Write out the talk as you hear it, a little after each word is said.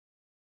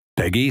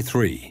Peggy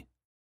 3.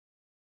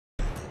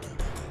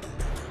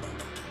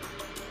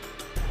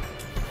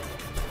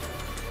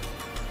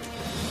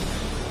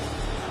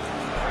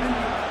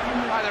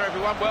 Hi there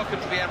everyone, welcome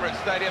to the Emirates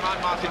Stadium.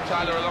 I'm Martin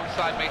Tyler,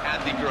 alongside me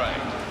Andy Gray.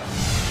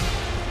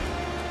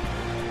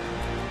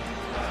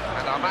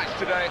 And our match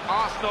today,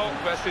 Arsenal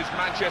versus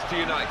Manchester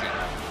United.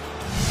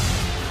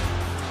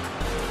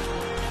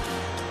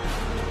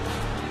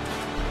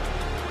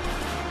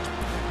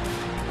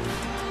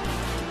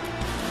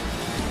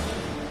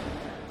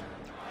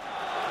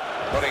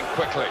 Running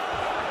quickly,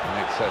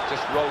 and it's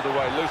just rolled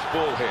away, loose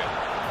ball here.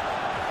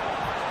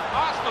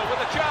 Arsenal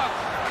with a chance,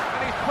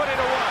 and he's put it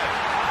away.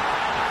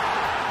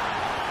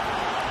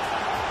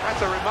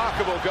 That's a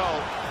remarkable goal.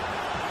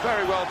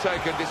 Very well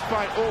taken,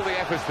 despite all the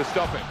efforts to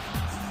stop him.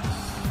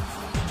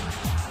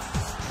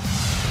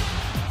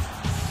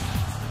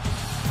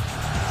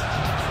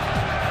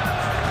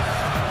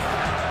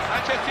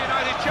 Manchester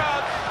United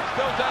chance,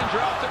 still danger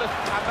after the...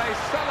 And they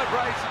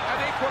celebrate an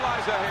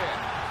equaliser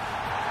here.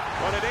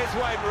 Well, it is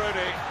Wayne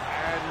Rooney,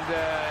 and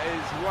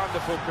his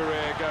wonderful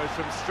career goes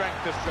from strength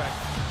to strength.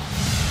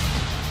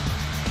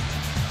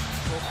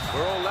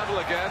 We're all level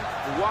again,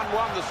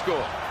 1-1 the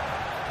score.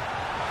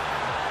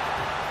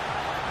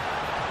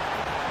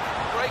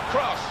 Great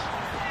cross,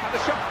 and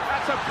the shot,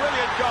 that's a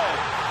brilliant goal.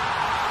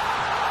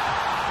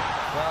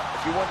 Well,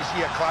 if you want to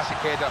see a classic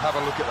header, have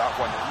a look at that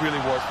one. It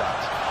really was that.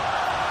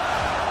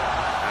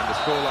 And the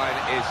scoreline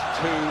is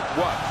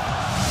 2-1.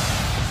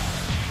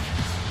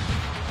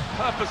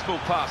 Purposeful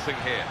passing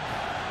here.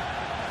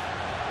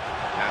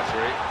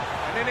 Nasri,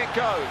 and in it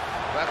goes.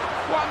 That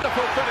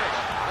wonderful finish.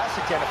 That's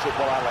the kind of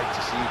football I like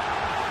to see.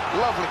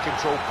 Lovely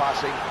controlled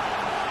passing.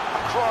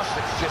 A cross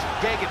that's just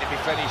begging to be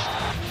finished.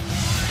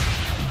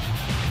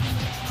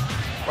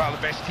 Well,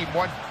 the best team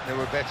won. They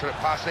were better at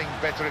passing,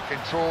 better at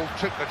control,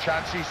 took their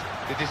chances.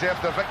 They deserved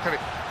their victory.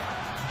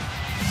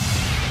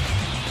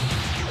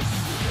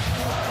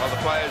 Well,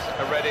 the players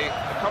are ready.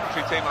 The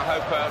commentary team, I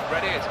hope, are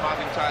ready. It's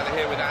Martin Tyler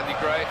here with Andy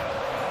Gray.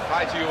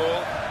 Hi to you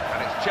all,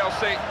 and it's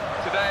Chelsea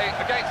today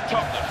against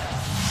Tottenham.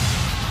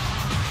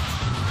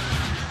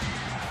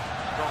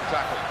 Strong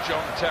tackle,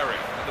 John Terry,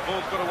 and the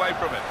ball's got away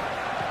from him.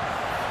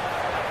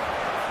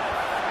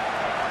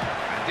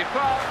 And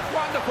Depart,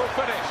 wonderful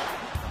finish.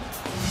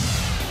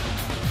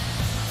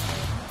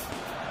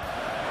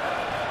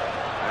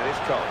 And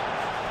it's Cole.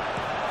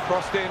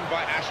 Crossed in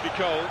by Ashley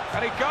Cole,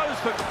 and he goes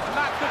for, and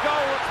that's the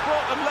goal that's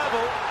brought them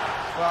level.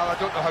 Well, I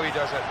don't know how he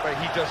does it, but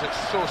he does it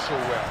so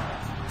well.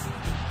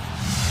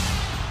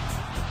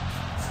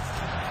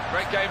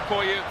 Great game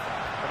for you.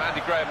 From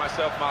Andy Gray and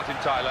myself, Martin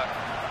Tyler.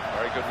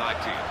 Very good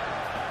night to you.